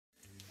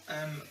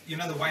You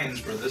know the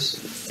Wayans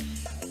brothers?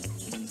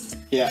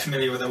 Yeah.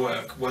 Familiar with their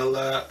work? Well,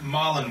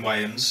 Marlon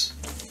Wayans.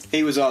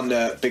 He was on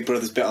Big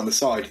Brother's bit on the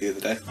side the other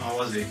day. Oh,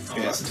 was he? Oh,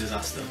 yeah. That's a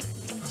disaster. I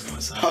was going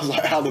to say. I was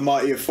like, how the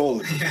mighty have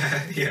fallen.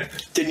 Yeah.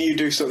 Didn't you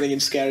do something in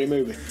Scary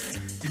Movie?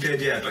 He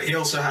did, yeah. But he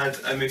also had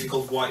a movie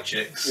called White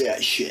Chicks. Yeah,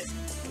 shit.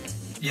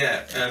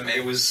 Yeah,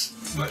 it was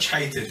much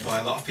hated by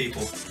a lot of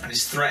people, and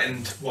he's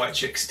threatened White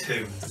Chicks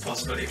 2, the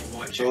possibility of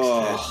White Chicks 2.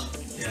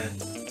 Yeah.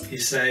 He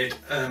said,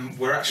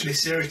 we're actually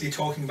seriously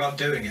talking about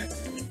doing it.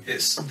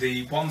 It's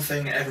the one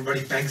thing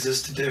everybody begs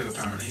us to do,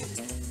 apparently.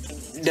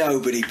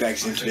 Nobody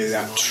begs him to do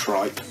that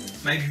tripe.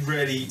 Maybe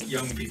really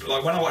young people.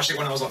 Like, when I watched it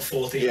when I was like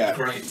 14, yeah. It was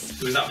great.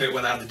 There was that bit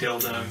where they had the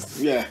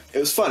dildo. Yeah, it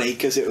was funny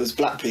because it was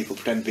black people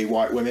pretending to be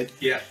white women.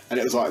 Yeah. And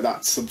it was like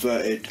that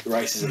subverted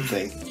racism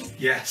thing.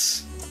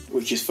 Yes.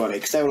 Which is funny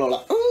because they were all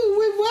like, oh,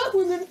 we're white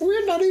women,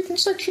 we're not even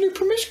sexually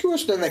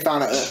promiscuous. Then they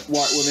found out that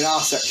white women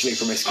are sexually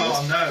promiscuous.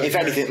 Oh, no. If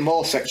anything,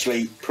 more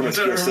sexually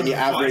promiscuous than your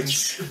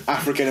average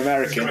African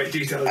American. Great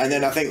detail. And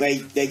then I think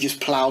they just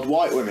ploughed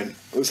white women.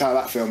 It was how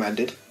that film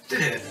ended.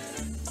 Did it?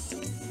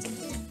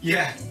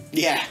 Yeah.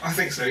 Yeah. I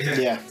think so, yeah.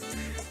 Yeah.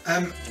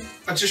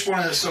 I just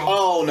want to sort of...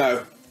 Oh,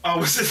 no. Oh,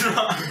 was it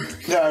not?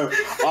 No.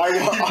 I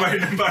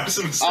made an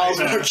embarrassing mistake. I was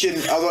watching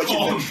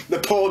the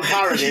porn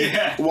parody,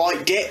 Yeah.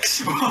 White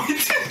Dicks.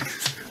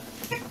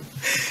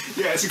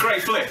 Yeah, it's a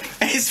great flick.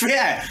 It's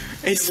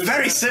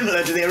very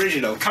similar to the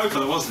original.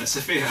 Coppola, wasn't it?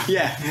 Sophia.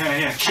 Yeah.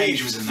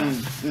 Cage was in that.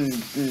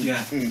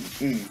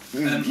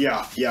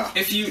 Yeah.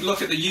 If you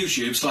look at the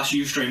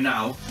YouTube/Ustream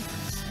now,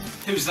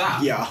 who's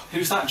that? Yeah.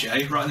 Who's that,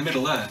 Jay? Right in the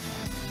middle there.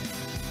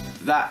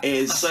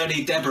 That's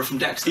only Deborah from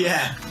Dexter.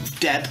 Yeah,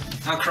 Deb.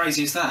 How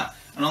crazy is that?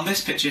 And on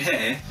this picture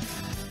here,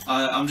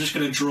 I'm just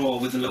going to draw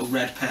with a little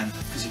red pen,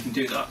 because you can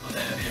do that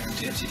here in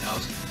TFT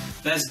Towers.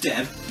 There's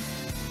Deb,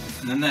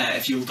 and then there,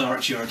 if you'll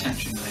direct your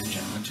attention, ladies and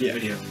gentlemen, to the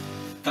video,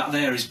 that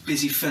there is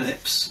Busy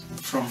Phillips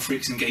from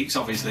Freaks and Geeks,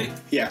 obviously.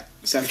 Yeah,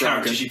 the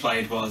character she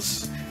played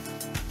was...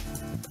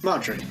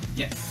 Marjorie.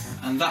 Yeah.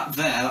 And that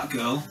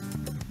girl,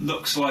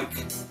 looks like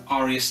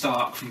Arya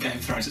Stark from Game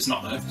of Thrones. It's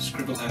not though.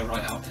 Scribble her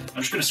right out.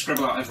 I'm just going to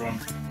scribble out everyone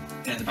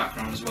in the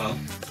background as well.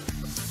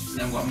 And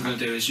then what I'm going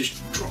to do is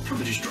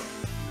probably just drop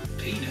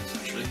penis,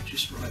 actually,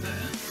 just right there.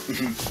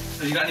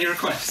 Have you got any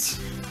requests,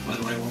 by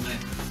the way, one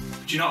minute?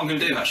 Do you know what I'm going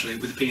to do, actually,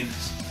 with the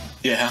penis?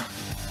 Yeah.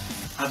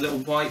 Add little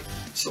white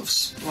sort of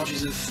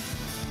splodges of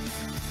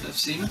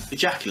semen.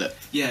 Ejaculate?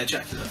 Yeah,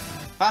 ejaculate.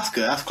 That's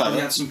good, that's clever. And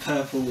we had some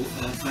purple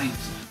veins.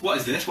 What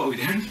is this? What are we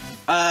doing?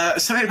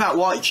 Something about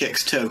White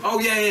Chicks 2. Oh,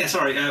 yeah,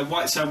 sorry.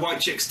 White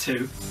Chicks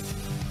 2.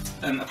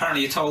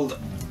 Apparently you told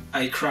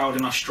a crowd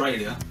in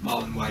Australia,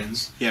 Marlon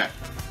Wayans,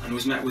 and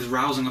was met with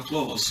rousing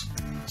applause.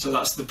 So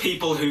that's the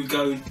people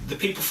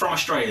from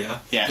Australia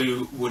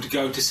who would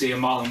go to see a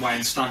Marlon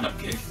Wayans stand-up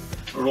gig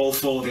are all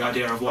for the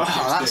idea of White Chicks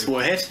 2. Oh, that's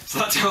weird. So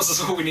that tells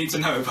us all we need to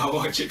know about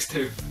White Chicks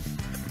 2.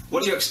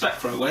 What do you expect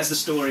from it? Where's the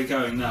story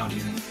going now, do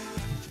you think?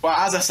 Well,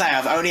 as I say,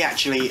 I've only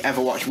actually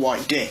ever watched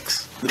White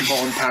Dicks, the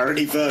porn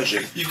parody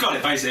version. You've got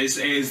it, basically.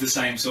 It is the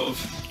same sort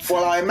of...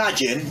 Well, I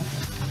imagine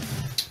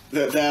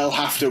that they'll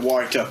have to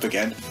white up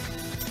again.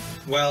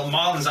 Well,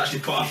 Marlon's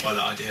actually put off by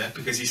that idea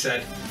because he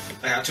said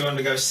they had to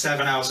undergo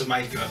 7 hours of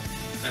makeup.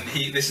 And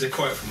this is a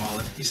quote from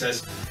Marlon. He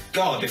says,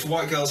 God, if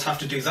white girls have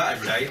to do that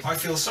every day, I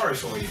feel sorry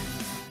for you.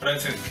 I don't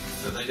think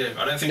that they do.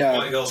 I don't think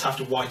white girls have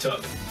to white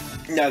up.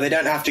 No, they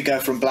don't have to go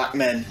from black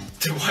men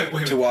to white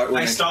women.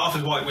 They start off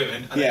as white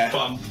women and then put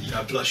on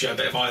blusher, a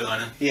bit of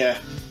eyeliner. Yeah.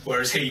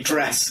 Whereas he...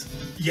 Dress.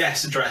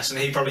 Yes, a dress. And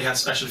he probably had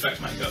special effects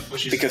makeup,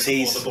 which is... Because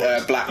he's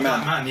a black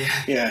man. Black man,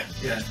 yeah.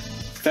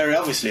 Very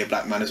obviously a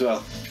black man as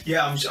well.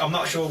 Yeah, I'm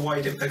not sure why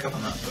you didn't pick up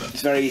on that, but...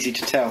 It's very easy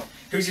to tell.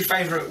 Who's your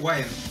favourite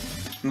Wayan?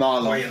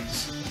 Marlon.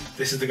 Wayans.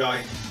 This is the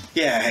guy.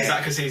 Yeah. Is that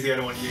because he's the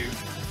only one you...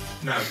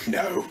 No.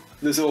 No.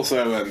 There's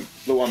also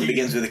the one that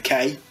begins with a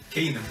K.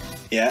 Keenan.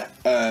 Yeah.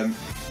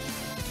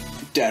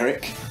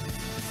 Derek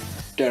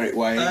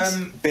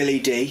Wayans. Billy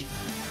D.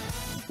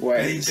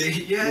 Wayans. Billy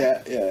D,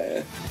 yeah.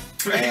 Yeah.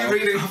 Are you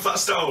reading off that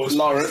Star Wars?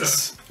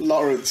 Lawrence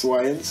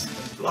Wayans.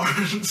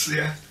 Lawrence,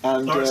 yeah.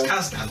 And Lawrence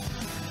Kasdan.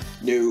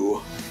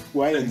 No.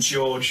 Wayans. And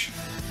George.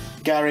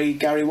 Gary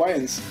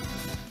Wayans.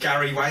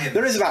 Gary Wayans.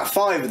 There is about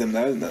 5 of them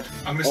though, isn't there?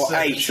 Or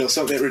 8 or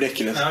something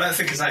ridiculous. No, I don't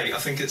think it's 8. I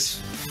think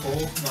it's 4.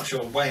 I'm not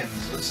sure.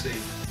 Wayans, let's see.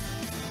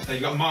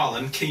 You've got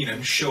Marlon,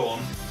 Keenan,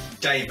 Sean,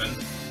 Damon,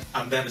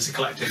 and then as a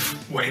collective,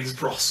 Wayans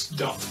Bros.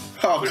 Dot.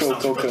 Oh, cool.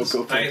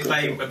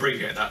 They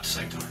abbreviate that at the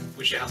same time,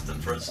 which it has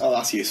done for us. Oh,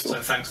 that's useful.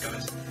 So thanks,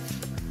 guys.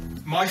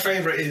 My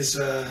favourite is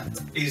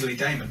easily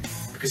Damon,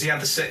 because he had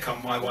the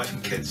sitcom My Wife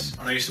and Kids,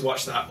 and I used to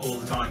watch that all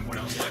the time when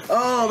I was like...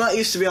 Oh, that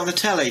used to be on the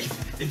telly.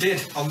 It did,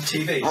 on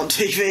TV. On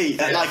TV,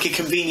 at like a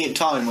convenient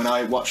time when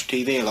I watched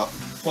TV a lot.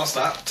 What's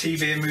that?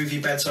 TV and movie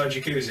bedside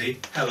jacuzzi.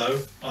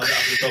 Hello. Oh,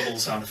 that's the bubble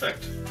sound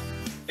effect.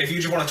 If you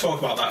just want to talk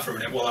about that for a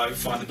minute while I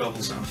find the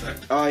bubble sound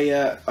effect.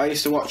 I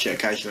used to watch it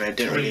occasionally. I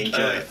didn't really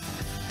enjoy it.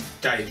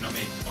 Dave, not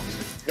me,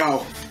 obviously.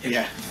 Oh,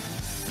 yeah.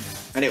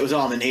 And it was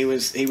on, and he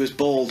was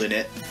bald in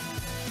it.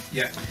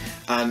 Yeah.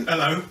 And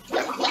hello.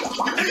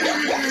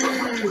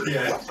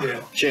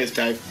 Yeah. Cheers,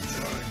 Dave.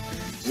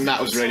 And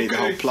that was really the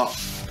whole plot.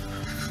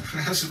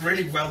 That was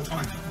really well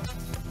timed.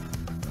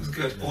 That was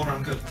good, all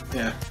around good.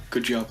 Yeah,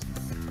 good job.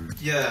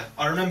 Yeah,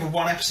 I remember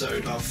one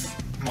episode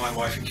of My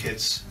Wife and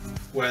Kids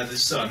where the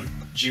son,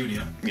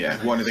 Junior.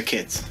 Yeah, one of the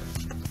kids.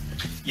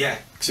 Yeah.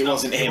 Because it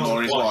wasn't him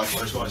or his wife.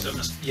 Or his wife. So it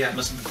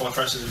must have been quite a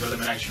process of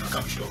elimination, I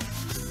can't be sure.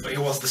 But he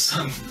was the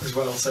son as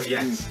well, so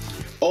yes.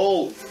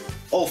 All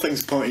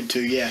things pointed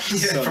to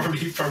yes. Yeah,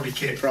 probably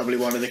kid. Probably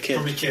one of the kids.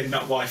 Probably kid,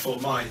 not wife or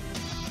mine.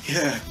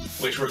 Yeah.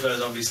 Which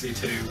refers obviously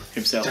to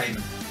himself.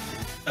 Damon.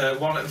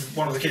 One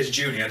of the kids,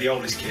 Junior, the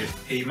oldest kid,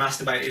 he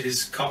masturbated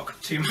his cock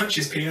too much,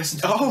 his penis.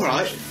 Oh,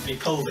 right. He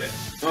pulled it.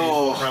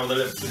 Oh. Around the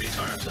lip for the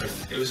entire episode.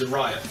 It was a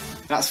riot.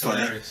 That's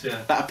funny.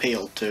 Yeah. That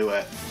appealed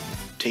to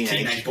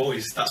teenage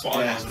boys. That's what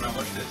I was when I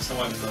watched it, so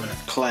I was loving it.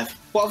 Clever.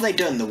 What have they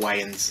done, the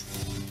Wayans?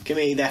 Give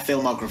me their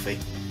filmography.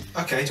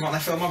 Okay, do you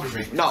want their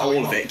filmography? Not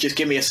all of it, just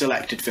give me a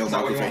selected Is that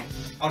what you filmography. want?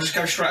 I'll just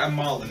go straight on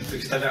Marlon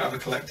because they don't have a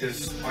collective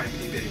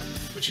IMDb,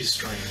 which is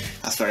strange.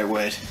 That's very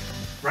weird.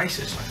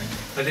 Racist, I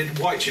think. They did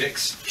White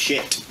Chicks,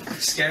 Shit.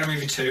 Scary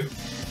Movie 2,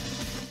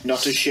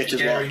 Not as shit as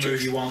Scary White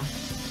Movie Chicks. 1.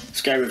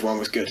 Scary Movie 1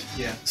 was good.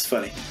 Yeah. It's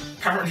funny.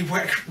 Apparently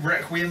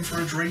Requiem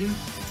for a Dream.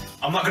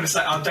 I'm not going to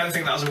say, I don't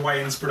think that was a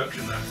Wayans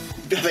production though.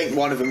 I think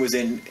one of them was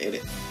in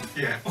it.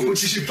 Yeah. Or you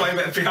should play a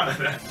bit of piano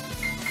there.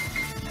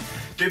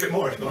 Do a bit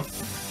more if you want.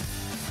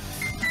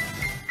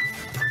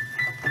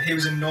 He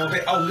was in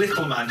Norbit. Oh,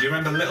 Little Man. Do you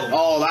remember Little Man?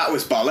 Oh, that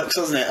was bollocks,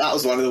 wasn't it? That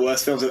was one of the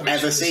worst films I've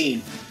ever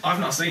seen. I've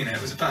not seen it.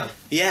 Was it bad?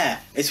 Yeah,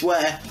 it's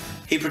where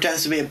he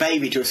pretends to be a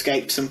baby to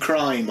escape some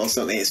crime or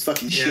something. It's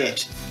fucking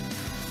shit.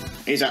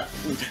 He's like,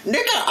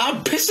 nigga,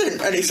 I'm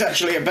pissing, and he's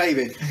actually a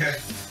baby. Yeah.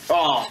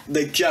 Oh,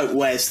 the joke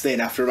wears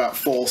thin after about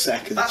 4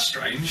 seconds. That's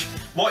strange.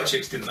 White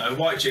Chicks didn't though.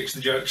 White Chicks,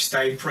 the joke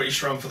stayed pretty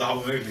strong for the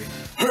whole movie.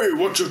 Hey,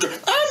 what you do? I'm in.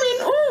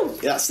 Oh,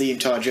 that's the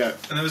entire joke.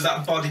 And there was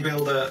that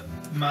bodybuilder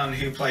man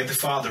who played the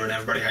father in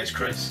Everybody Hates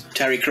Chris.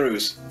 Terry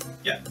Crews,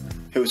 Yeah.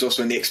 who was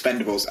also in The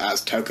Expendables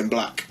as Token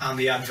Black. And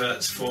the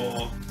adverts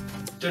for...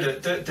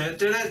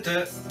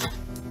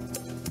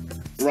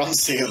 Ron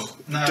Seal,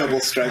 No, double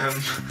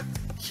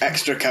strength,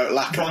 extra coat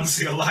lacquer. Ron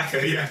Seal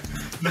lacquer, yeah.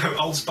 No,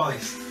 Old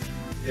Spice.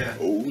 Yeah.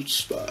 Old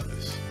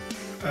Spice.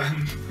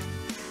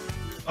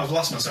 I've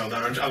lost myself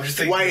there. I'm just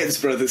thinking.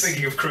 Wayans brothers.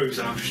 Thinking of Cruise,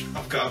 and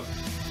I've got a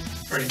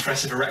very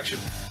impressive erection.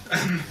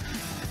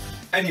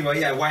 Anyway,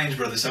 yeah, Wayans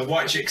brothers. So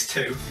White Chicks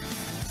 2.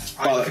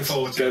 I'm looking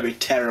forward to it's going to be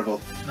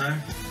terrible. No.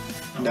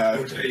 No.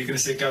 Are you going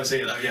to go see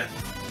it though? Yeah.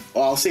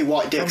 Well, I'll see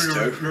White Dicks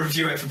Probably too.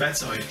 review it for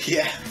bedside.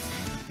 Yeah.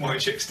 White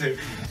Chicks 2.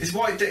 Is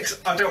White Dicks?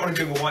 I don't want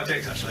to Google White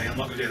Dicks actually. I'm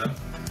not going to do that.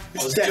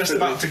 I was just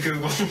about to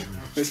Google.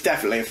 It's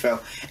definitely a film.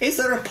 Is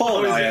there a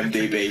porn is it?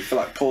 IMDb for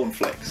like porn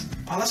flicks?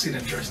 Oh, that's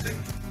interesting.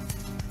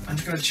 I'm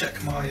just going to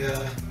check my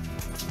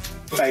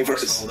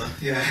Favourites. folder.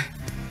 Yeah.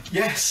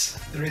 Yes,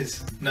 there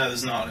is. No,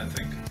 there's not. I don't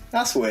think.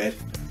 That's weird.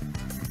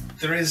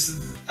 There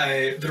is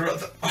a.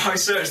 I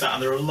searched that,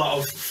 and there are a lot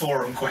of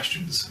forum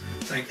questions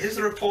saying, "Is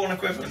there a porn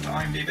equivalent to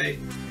IMDb?"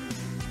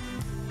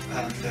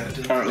 And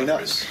Apparently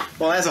not.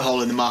 Well, there's a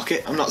hole in the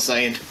market. I'm not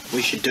saying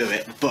we should do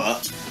it,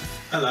 but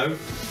hello,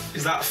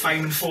 is that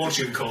Fame and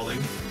Fortune calling?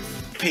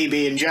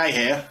 PB&J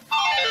here.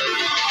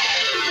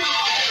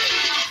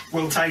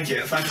 We'll take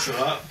it. Thanks a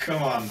lot.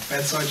 Come on,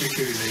 bedside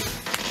jacuzzi.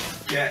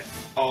 Get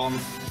on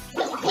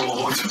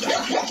board.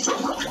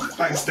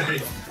 Thanks,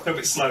 Dave. A little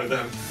bit slow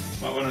though.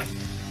 Might want to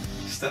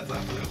step that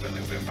up a little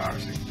bit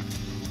embarrassing.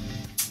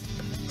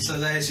 So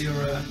there's your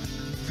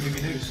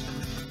movie news.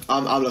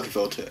 I'm looking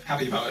forward to it.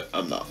 Happy about it?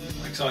 I'm not.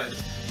 Excited?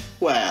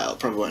 Well,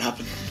 probably won't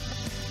happen.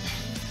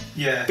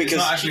 Yeah, Because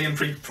it's not actually in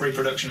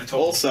pre-production at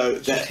all. Also,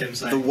 It's just him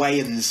saying. the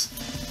Wayans,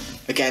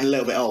 again, a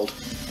little bit old.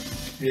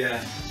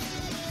 Yeah.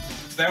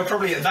 They were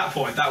probably at that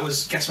point. That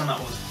was. Guess when that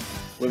was?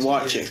 When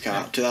White Chicks came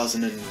out,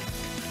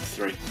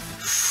 2003.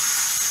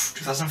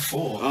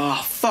 2004.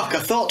 Oh, fuck, I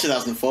thought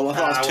 2004, I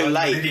thought it was too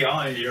late.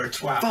 Idiot, you're a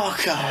twat. Fuck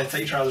off. Yeah, take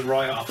your trousers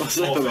right off. I'll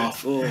slip them off.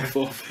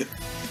 Forfeit.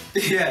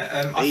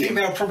 Yeah, I think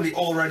they were probably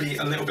already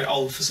a little bit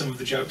old for some of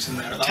the jokes in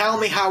there. Tell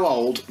me how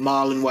old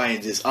Marlon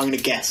Wayans is. I'm going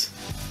to guess.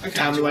 Okay,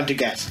 Tell me when to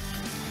guess.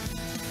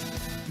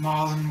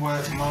 Marlon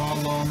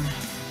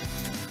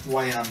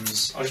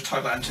Wayans. I'll just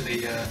type that into the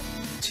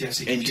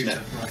TFC computer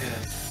Internet. right here.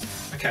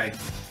 Okay.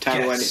 Tell me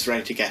Guess. when it's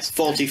ready to guess.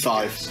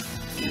 45.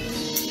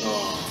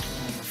 Oh.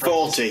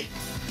 40.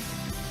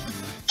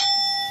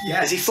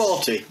 Yes. Is he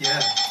 40?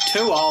 Yeah.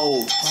 Too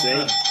old. See?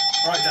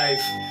 Right, Dave.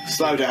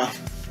 Slow down.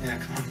 Yeah,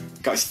 come on.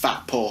 Got his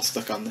fat paw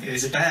stuck on there.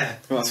 He's a bear.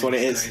 Well, that's what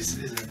it is.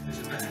 He's a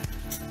bear.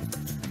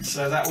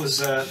 So that was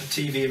the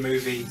TV and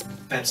movie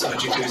Bedside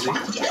Jacuzzi.